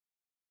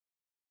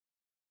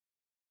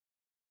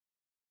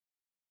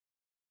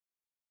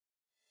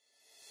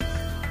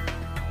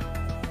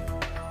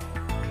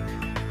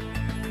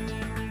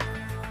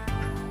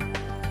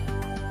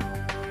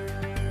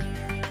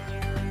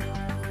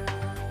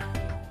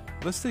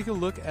Let's take a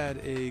look at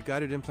a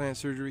guided implant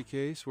surgery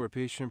case where a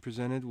patient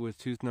presented with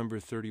tooth number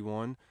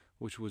 31,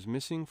 which was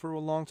missing for a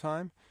long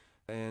time.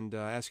 And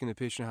asking the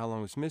patient how long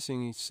it was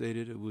missing, he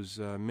stated it was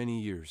many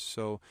years.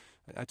 So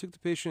I took the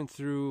patient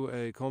through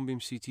a cone beam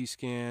CT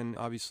scan,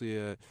 obviously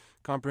a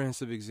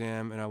comprehensive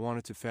exam, and I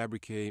wanted to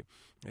fabricate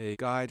a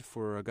guide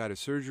for a guided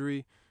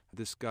surgery.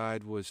 This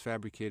guide was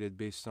fabricated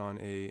based on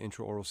a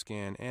intraoral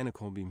scan and a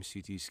cone beam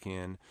CT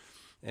scan.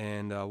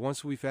 And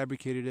once we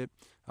fabricated it,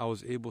 I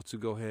was able to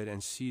go ahead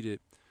and seat it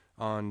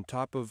on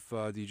top of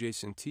the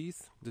adjacent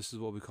teeth. This is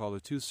what we call a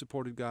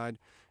tooth-supported guide,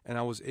 and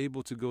I was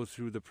able to go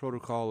through the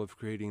protocol of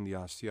creating the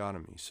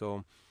osteotomy.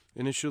 So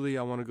initially,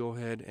 I want to go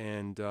ahead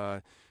and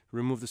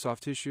remove the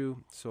soft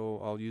tissue,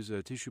 so I'll use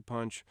a tissue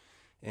punch,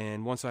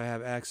 and once I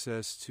have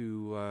access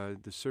to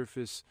the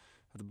surface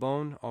of the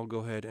bone, I'll go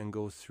ahead and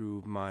go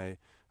through my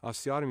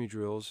osteotomy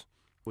drills.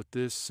 With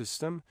this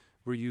system,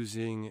 we're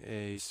using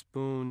a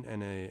spoon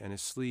and a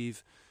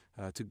sleeve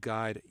to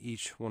guide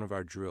each one of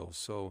our drills.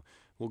 So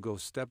we'll go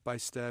step by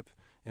step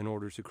in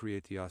order to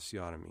create the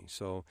osteotomy.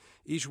 So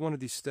each one of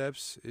these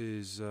steps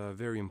is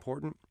very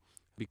important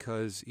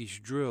because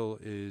each drill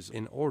is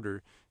in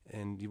order,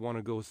 and you want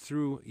to go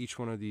through each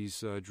one of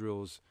these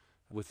drills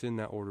within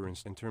that order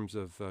in terms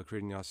of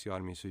creating the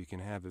osteotomy, so you can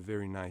have a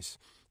very nice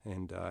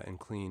and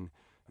clean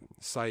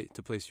site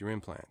to place your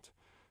implant.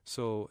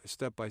 So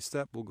step by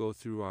step, we'll go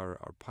through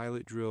our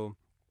pilot drill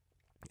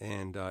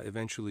and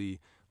eventually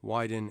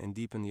widen and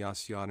deepen the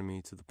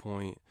osteotomy to the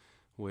point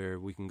where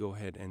we can go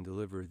ahead and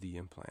deliver the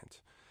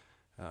implant.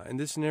 In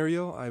this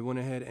scenario, I went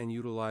ahead and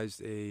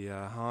utilized a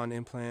Han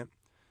implant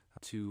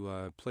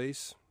to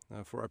place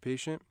for our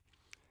patient.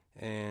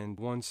 And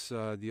once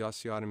the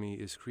osteotomy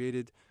is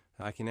created,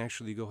 I can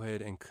actually go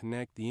ahead and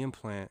connect the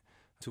implant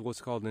to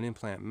what's called an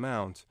implant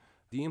mount.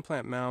 The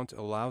implant mount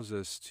allows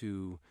us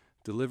to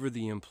deliver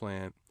the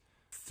implant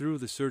through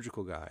the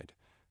surgical guide.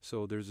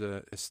 So there's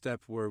a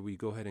step where we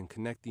go ahead and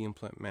connect the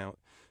implant mount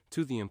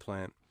to the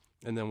implant,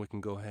 and then we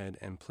can go ahead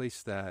and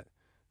place that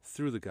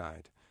through the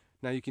guide.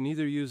 Now you can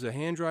either use a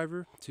hand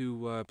driver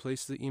to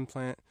place the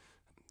implant,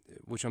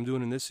 which I'm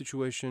doing in this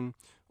situation,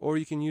 or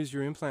you can use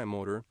your implant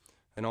motor,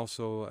 and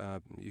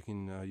also you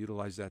can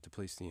utilize that to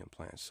place the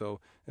implant. So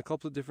a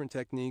couple of different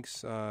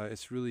techniques.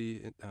 It's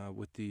really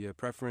with the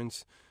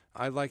preference.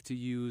 I like to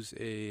use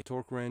a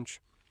torque wrench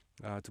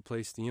to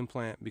place the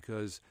implant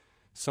because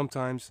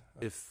sometimes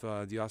if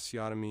the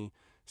osteotomy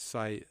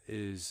site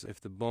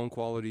if the bone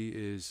quality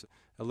is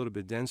a little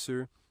bit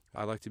denser,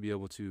 I like to be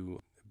able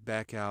to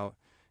back out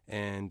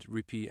and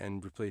repeat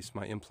and replace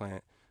my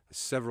implant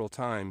several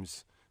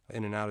times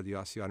in and out of the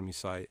osteotomy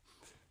site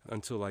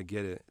until I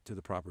get it to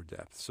the proper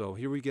depth. So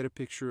here we get a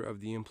picture of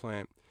the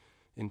implant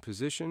in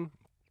position.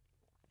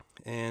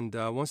 And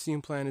once the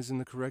implant is in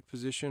the correct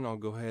position, I'll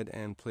go ahead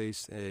and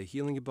place a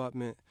healing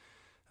abutment.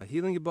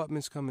 Healing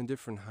abutments come in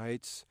different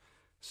heights.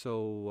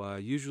 So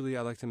usually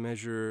I like to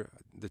measure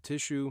the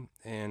tissue,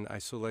 and I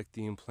select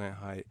the implant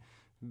height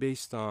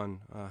based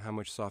on how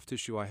much soft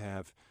tissue I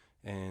have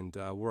and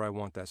where I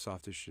want that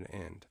soft tissue to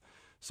end.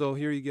 So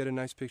here you get a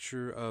nice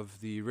picture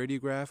of the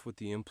radiograph with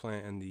the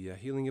implant and the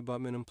healing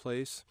abutment in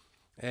place.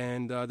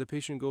 And the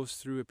patient goes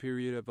through a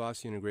period of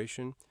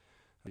osseointegration,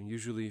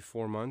 usually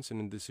 4 months, and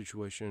in this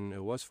situation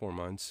it was 4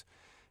 months.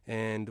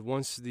 And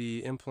once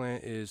the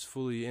implant is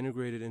fully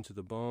integrated into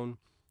the bone,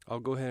 I'll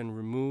go ahead and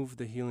remove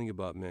the healing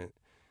abutment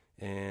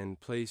and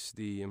place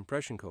the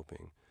impression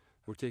coping.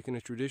 We're taking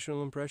a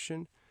traditional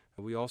impression.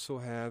 We also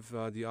have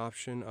the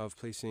option of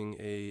placing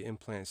a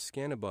implant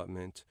scan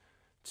abutment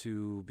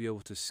to be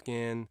able to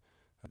scan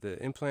the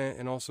implant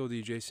and also the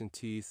adjacent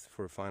teeth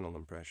for a final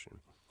impression.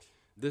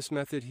 This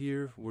method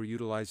here, we're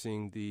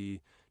utilizing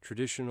the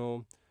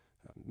traditional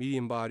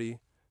medium body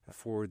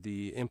for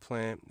the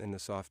implant and the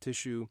soft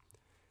tissue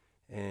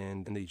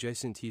and the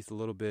adjacent teeth a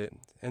little bit,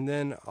 and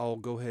then I'll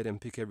go ahead and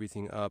pick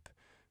everything up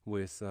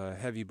with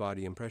heavy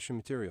body impression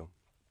material.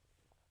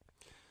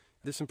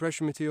 This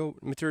impression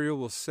material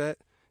will set,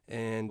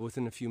 and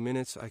within a few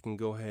minutes I can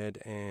go ahead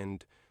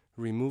and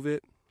remove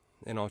it,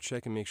 and I'll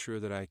check and make sure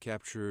that I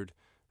captured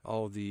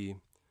all the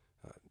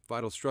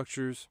vital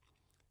structures,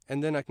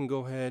 and then I can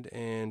go ahead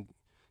and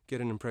get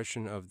an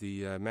impression of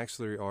the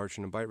maxillary arch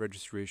and a bite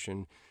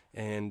registration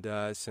and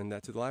send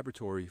that to the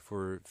laboratory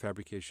for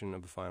fabrication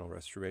of the final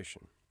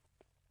restoration.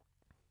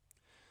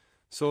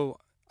 So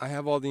I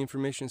have all the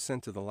information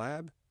sent to the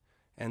lab,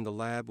 and the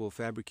lab will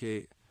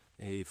fabricate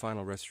a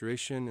final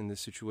restoration. In this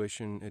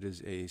situation, it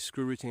is a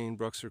screw-retained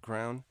Bruxer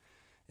crown,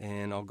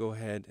 and I'll go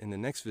ahead in the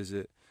next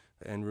visit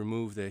and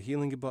remove the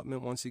healing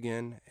abutment once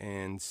again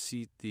and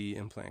seat the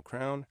implant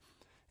crown.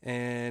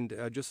 And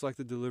just like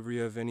the delivery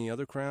of any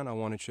other crown, I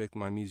want to check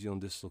my mesial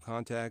and distal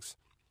contacts,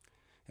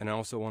 and I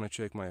also want to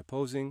check my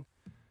opposing.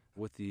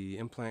 With the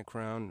implant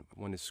crown,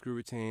 when it's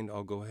screw-retained,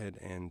 I'll go ahead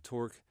and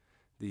torque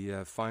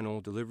the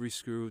final delivery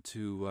screw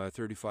to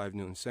 35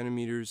 Newton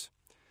centimeters,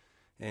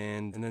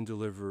 and then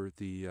deliver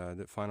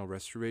the final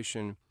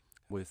restoration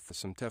with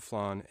some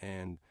Teflon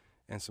and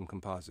some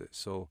composite.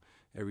 So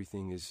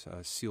everything is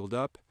sealed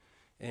up,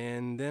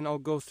 And then I'll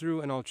go through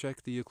and I'll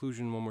check the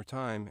occlusion one more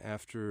time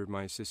after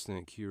my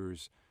assistant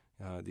cures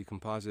the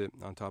composite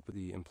on top of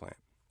the implant.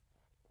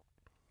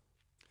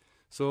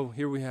 So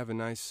here we have a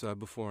nice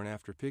before and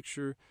after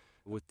picture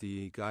with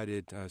the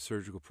guided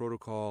surgical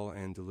protocol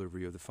and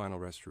delivery of the final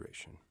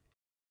restoration.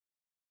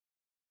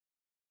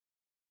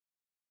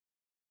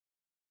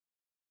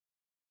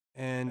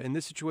 And in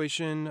this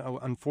situation,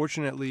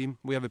 unfortunately,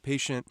 we have a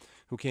patient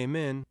who came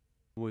in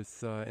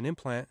with an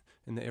implant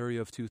in the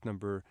area of tooth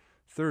number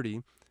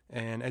 30.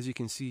 And as you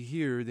can see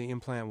here, the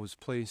implant was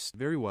placed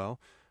very well.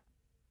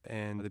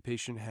 And the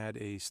patient had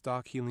a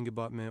stock healing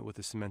abutment with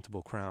a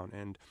cementable crown.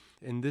 And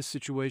in this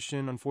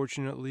situation,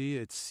 unfortunately,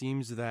 it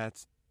seems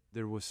that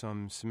there was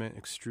some cement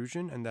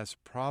extrusion, and that's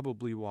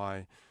probably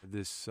why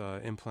this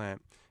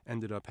implant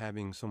ended up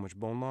having so much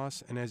bone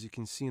loss. And as you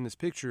can see in this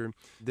picture,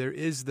 there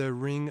is the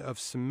ring of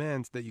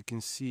cement that you can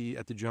see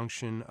at the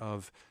junction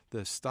of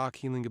the stock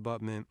healing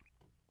abutment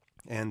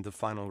and the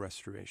final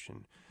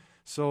restoration.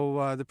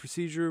 So the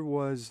procedure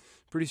was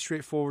pretty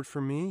straightforward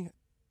for me.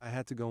 I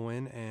had to go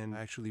in and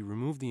actually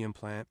remove the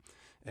implant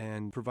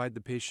and provide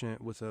the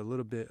patient with a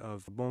little bit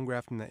of bone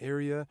graft in the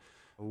area.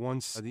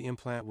 Once the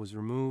implant was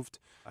removed,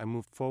 I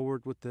moved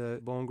forward with the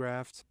bone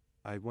graft.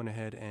 I went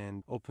ahead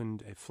and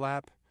opened a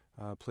flap,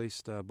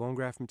 placed bone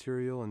graft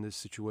material, in this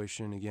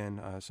situation,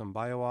 again, some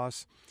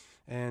bio-os,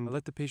 and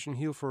let the patient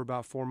heal for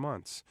about 4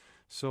 months.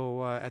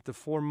 So at the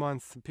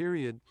 4-month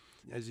period,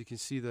 as you can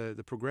see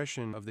the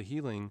progression of the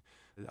healing,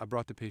 I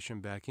brought the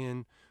patient back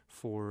in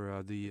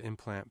for the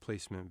implant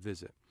placement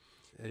visit.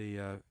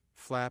 A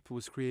flap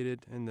was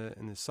created in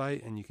the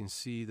site, and you can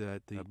see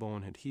that the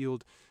bone had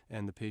healed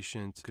and the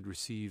patient could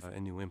receive a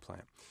new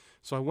implant.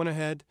 So I went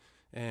ahead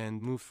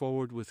and moved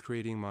forward with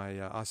creating my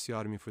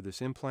osteotomy for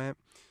this implant.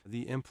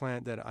 The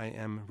implant that I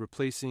am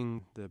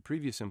replacing the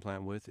previous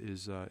implant with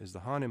is the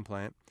Han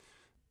implant.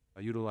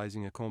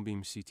 Utilizing a cone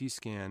beam CT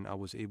scan, I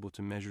was able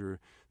to measure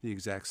the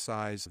exact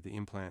size of the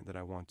implant that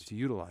I wanted to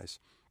utilize.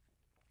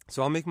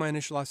 So I'll make my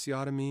initial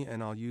osteotomy,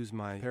 and I'll use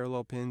my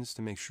parallel pins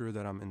to make sure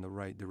that I'm in the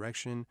right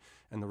direction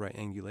and the right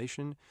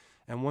angulation.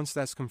 And once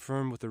that's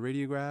confirmed with the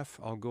radiograph,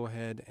 I'll go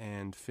ahead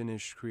and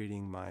finish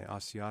creating my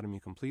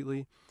osteotomy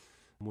completely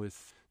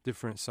with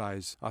different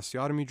size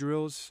osteotomy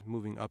drills,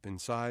 moving up in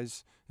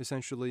size,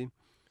 essentially.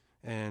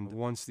 And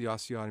once the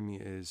osteotomy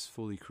is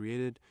fully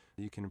created,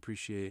 you can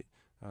appreciate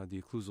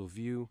the occlusal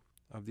view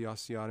of the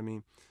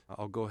osteotomy.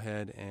 I'll go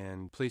ahead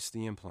and place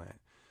the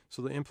implant.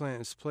 So the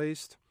implant is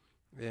placed,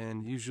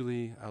 and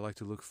usually I like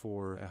to look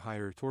for a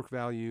higher torque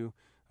value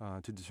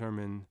to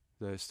determine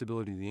the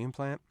stability of the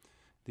implant.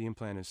 The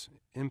implant is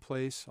in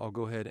place. I'll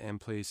go ahead and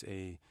place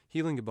a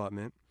healing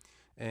abutment,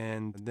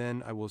 and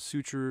then I will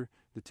suture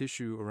the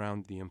tissue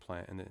around the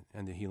implant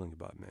and the healing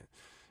abutment.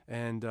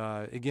 And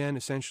again,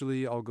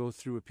 essentially, I'll go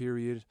through a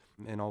period,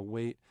 and I'll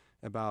wait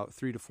about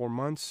 3 to 4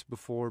 months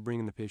before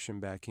bringing the patient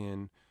back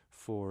in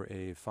for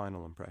a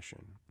final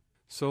impression.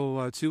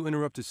 So 2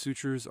 interrupted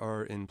sutures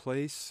are in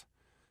place,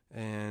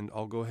 and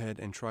I'll go ahead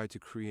and try to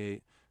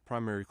create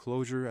primary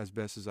closure as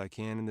best as I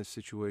can in this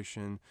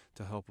situation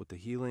to help with the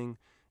healing.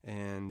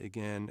 And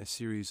again, a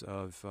series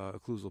of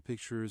occlusal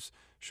pictures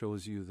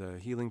shows you the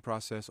healing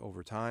process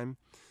over time.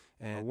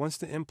 And once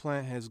the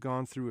implant has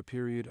gone through a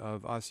period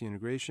of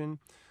osseointegration,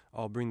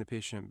 I'll bring the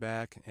patient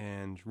back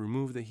and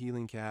remove the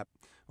healing cap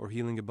or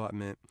healing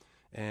abutment,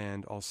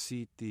 and I'll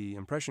seat the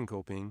impression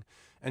coping.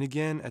 And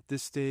again, at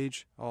this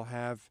stage, I'll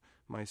have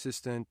my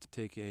assistant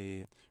take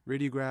a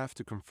radiograph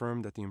to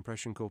confirm that the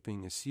impression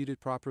coping is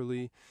seated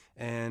properly,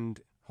 and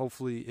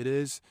hopefully it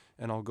is,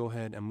 and I'll go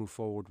ahead and move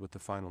forward with the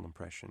final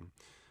impression.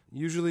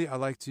 Usually I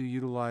like to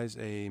utilize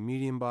a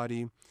medium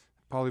body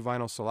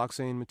polyvinyl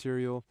siloxane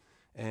material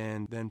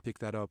and then pick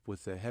that up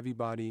with a heavy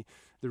body.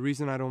 The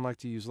reason I don't like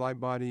to use light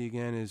body,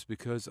 again, is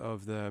because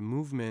of the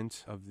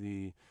movement of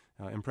the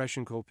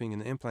impression coping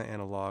and the implant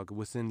analog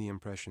within the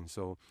impression.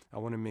 So I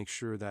want to make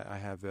sure that I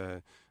have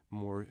a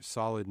more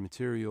solid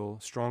material,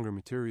 stronger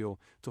material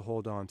to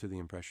hold on to the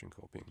impression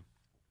coping.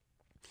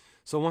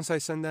 So once I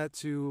send that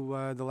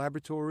to the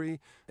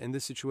laboratory, in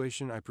this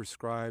situation I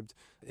prescribed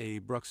a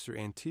Bruxer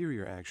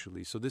anterior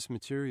actually. So this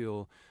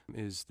material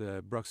is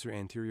the Bruxer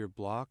anterior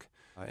block,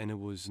 and it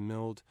was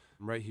milled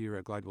right here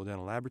at Glidewell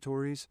Dental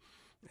Laboratories.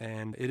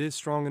 And it is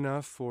strong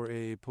enough for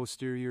a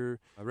posterior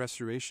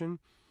restoration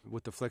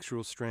with the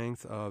flexural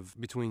strength of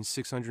between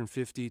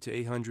 650 to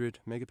 800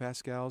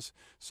 megapascals.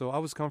 So I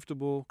was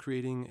comfortable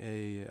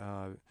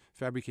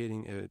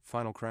fabricating a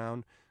final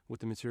crown with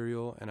the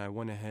material, and I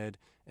went ahead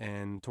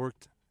and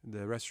torqued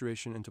the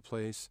restoration into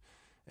place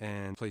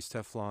and placed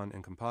Teflon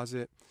and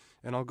composite.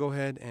 And I'll go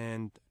ahead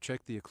and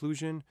check the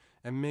occlusion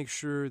and make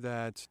sure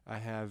that I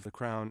have the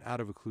crown out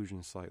of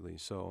occlusion slightly.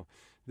 So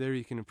there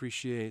you can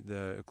appreciate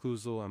the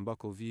occlusal and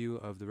buccal view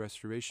of the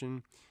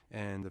restoration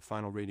and the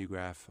final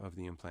radiograph of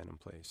the implant in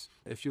place.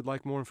 If you'd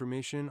like more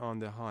information on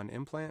the Han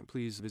implant,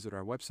 please visit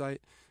our website,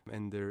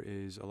 and there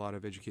is a lot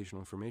of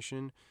educational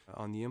information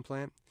on the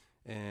implant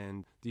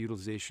and the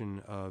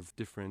utilization of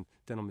different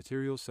dental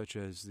materials such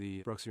as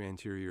the Bruxer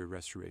anterior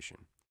restoration.